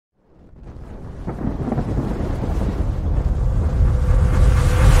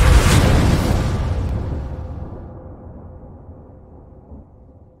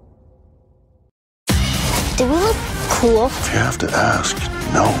cool? If you have to ask,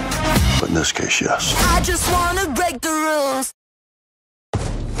 no. But in this case, yes. I just wanna break the rules.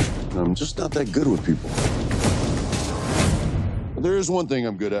 I'm just not that good with people. But there is one thing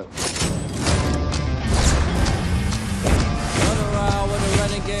I'm good at.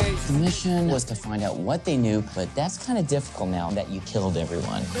 The mission was to find out what they knew, but that's kind of difficult now that you killed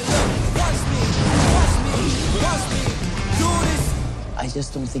everyone. I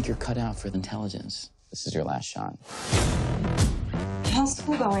just don't think you're cut out for intelligence. This is your last shot. How's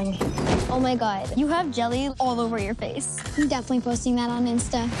school going? Oh my God, you have jelly all over your face. I'm definitely posting that on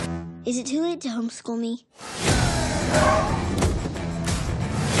Insta. Is it too late to homeschool me?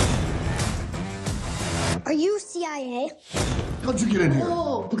 Are you CIA? How'd you get in here?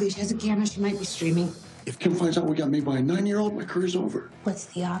 Oh, okay, she has a camera. She might be streaming. If Kim finds out we got made by a 9-year-old, my career's over. What's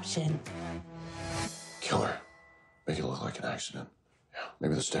the option? Kill her. Make it look like an accident. Yeah,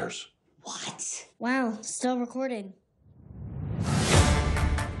 maybe the stairs. What? Wow, still recording.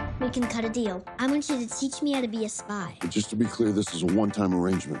 We can cut a deal. I want you to teach me how to be a spy. But just to be clear, this is a one-time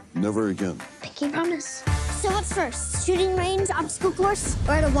arrangement. Never again. Pinky promise. So what's first? Shooting range, obstacle course,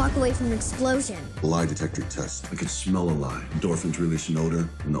 or how to walk away from an explosion? A lie detector test. I could smell a lie. Endorphins release an odor,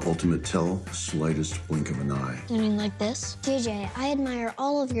 and the ultimate tell, the slightest blink of an eye. You mean like this? JJ, I admire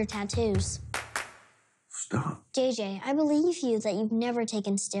all of your tattoos. Stop. JJ, I believe you that you've never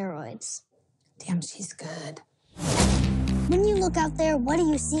taken steroids. Damn, she's good. When you look out there, what do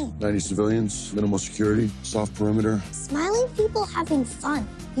you see? 90 civilians, minimal security, soft perimeter. Smiling people having fun.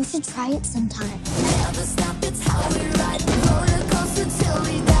 You should try it sometime.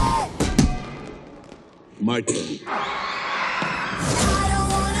 My turn.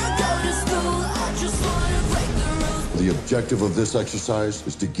 The objective of this exercise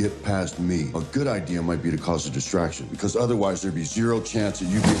is to get past me. A good idea might be to cause a distraction, because otherwise there'd be zero chance that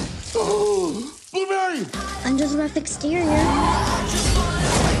you get... Oh, Blueberry! Under the rough exterior,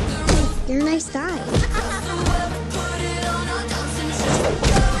 you're a nice guy.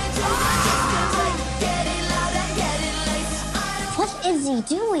 What is he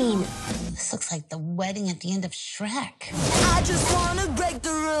doing? This looks like the wedding at the end of Shrek. I just wanna break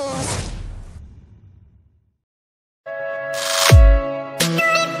the